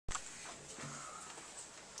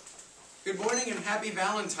Good morning and happy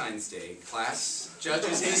Valentine's Day, class.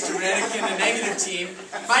 Judges Mr. Reddick and the negative team.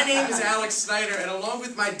 My name is Alex Snyder, and along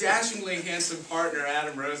with my dashingly handsome partner,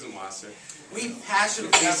 Adam Rosenwasser, we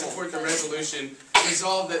passionately support the resolution to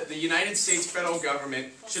resolve that the United States federal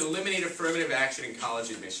government should eliminate affirmative action in college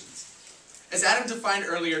admissions. As Adam defined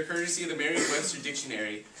earlier, courtesy of the Merriam-Webster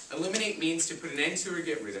Dictionary, eliminate means to put an end to or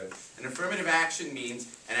get rid of, and affirmative action means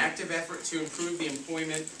an active effort to improve the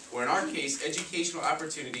employment, or in our case, educational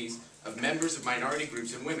opportunities of members of minority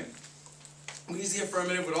groups and women. We as the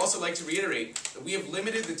Affirmative would also like to reiterate that we have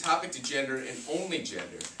limited the topic to gender and only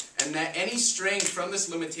gender, and that any straying from this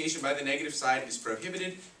limitation by the negative side is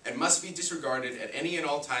prohibited and must be disregarded at any and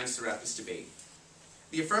all times throughout this debate.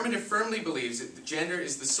 The Affirmative firmly believes that gender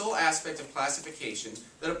is the sole aspect of classification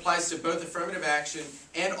that applies to both affirmative action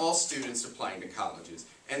and all students applying to colleges,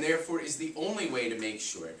 and therefore is the only way to make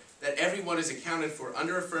sure that everyone is accounted for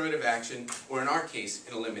under affirmative action, or in our case,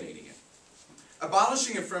 in eliminating it.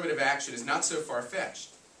 Abolishing affirmative action is not so far-fetched.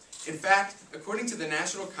 In fact, according to the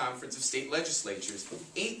National Conference of State Legislatures,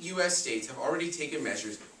 8 U.S. states have already taken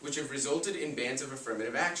measures which have resulted in bans of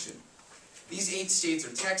affirmative action. These 8 states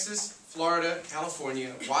are Texas, Florida,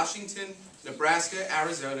 California, Washington, Nebraska,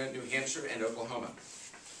 Arizona, New Hampshire, and Oklahoma.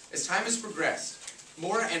 As time has progressed,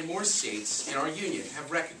 more and more states in our union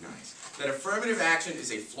have recognized that affirmative action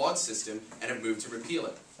is a flawed system and have moved to repeal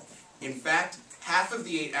it. In fact, half of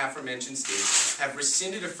the 8 aforementioned states have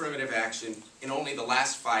rescinded affirmative action in only the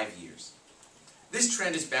last 5 years. This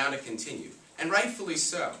trend is bound to continue, and rightfully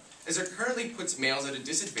so, as it currently puts males at a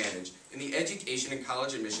disadvantage in the education and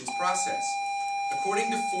college admissions process.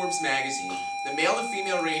 According to Forbes magazine, the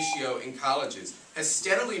male-to-female ratio in colleges has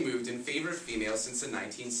steadily moved in favor of females since the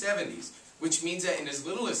 1970s, which means that in as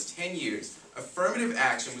little as 10 years, affirmative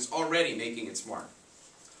action was already making its mark.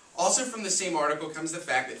 Also from the same article comes the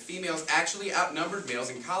fact that females actually outnumbered males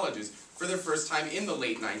in colleges for the first time in the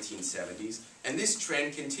late 1970s, and this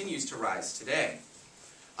trend continues to rise today.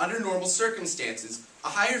 Under normal circumstances, a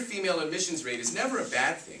higher female admissions rate is never a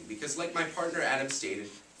bad thing because, like my partner Adam stated,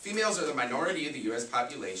 females are the minority of the U.S.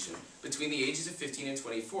 population between the ages of 15 and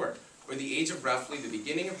 24, or the age of roughly the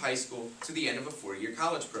beginning of high school to the end of a 4-year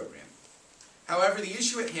college program. However, the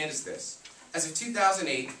issue at hand is this. As of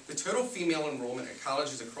 2008, the total female enrollment at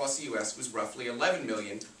colleges across the U.S. was roughly 11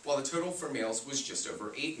 million, while the total for males was just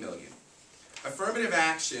over 8 million. Affirmative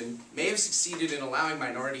action may have succeeded in allowing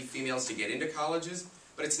minority females to get into colleges,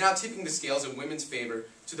 but it's now tipping the scales in women's favor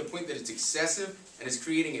to the point that it's excessive and is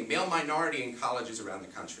creating a male minority in colleges around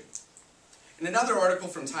the country. In another article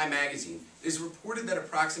from Time magazine, it is reported that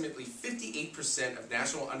approximately 58% of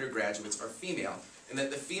national undergraduates are female, and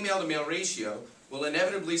that the female-to-male ratio will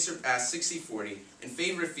inevitably surpass 60-40 in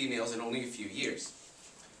favor of females in only a few years.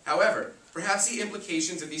 However, perhaps the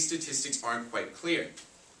implications of these statistics aren't quite clear.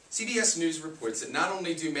 CBS News reports that not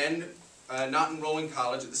only do men not enroll in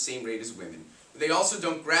college at the same rate as women, but they also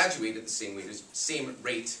don't graduate at the same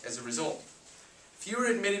rate as a result. Fewer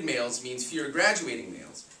admitted males means fewer graduating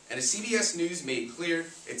males, and as CBS News made clear,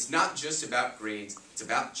 it's not just about grades, it's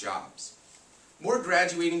about jobs. More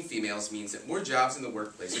graduating females means that more jobs in the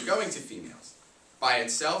workplace are going to females. By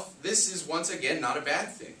itself, this is once again not a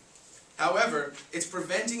bad thing. However, it's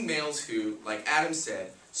preventing males who, like Adam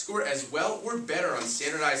said, score as well or better on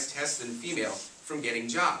standardized tests than females from getting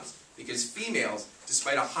jobs, because females,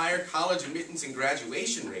 despite a higher college admittance and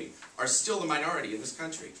graduation rate, are still the minority in this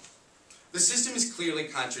country. The system is clearly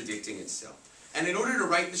contradicting itself, and in order to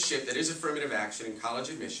right the ship that is affirmative action in college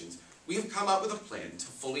admissions, we have come up with a plan to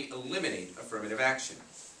fully eliminate affirmative action.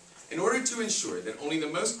 In order to ensure that only the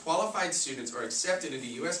most qualified students are accepted into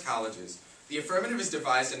U.S. colleges, the Affirmative has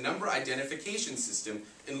devised a number identification system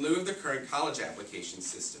in lieu of the current college application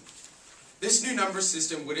system. This new number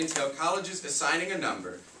system would entail colleges assigning a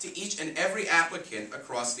number to each and every applicant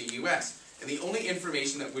across the U.S., and the only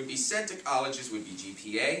information that would be sent to colleges would be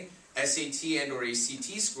GPA, SAT and/or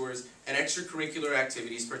ACT scores, and extracurricular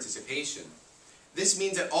activities participation. This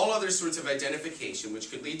means that all other sorts of identification which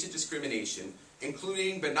could lead to discrimination,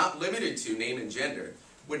 including but not limited to name and gender,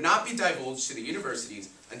 would not be divulged to the universities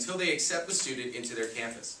until they accept the student into their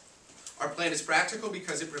campus. Our plan is practical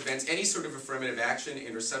because it prevents any sort of affirmative action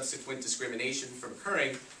and or subsequent discrimination from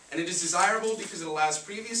occurring, and it is desirable because it allows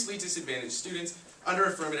previously disadvantaged students under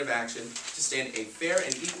affirmative action to stand a fair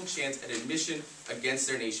and equal chance at admission against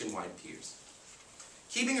their nationwide peers.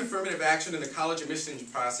 Keeping affirmative action in the college admissions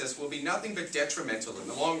process will be nothing but detrimental in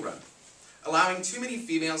the long run. Allowing too many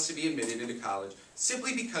females to be admitted into college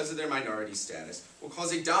simply because of their minority status will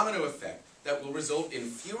cause a domino effect that will result in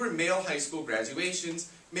fewer male high school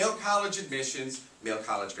graduations, male college admissions, male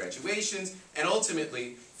college graduations, and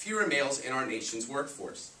ultimately fewer males in our nation's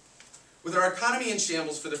workforce. With our economy in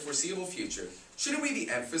shambles for the foreseeable future, shouldn't we be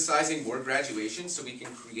emphasizing more graduation so we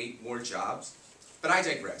can create more jobs? But I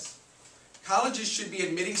digress. Colleges should be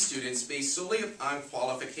admitting students based solely on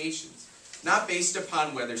qualifications, not based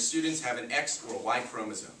upon whether students have an X or a Y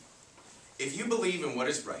chromosome. If you believe in what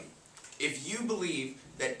is right, if you believe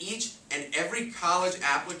that each and every college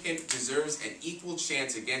applicant deserves an equal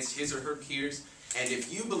chance against his or her peers, and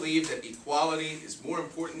if you believe that equality is more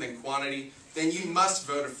important than quantity, then you must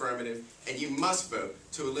vote affirmative, and you must vote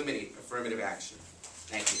to eliminate affirmative action.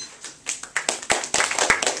 Thank you.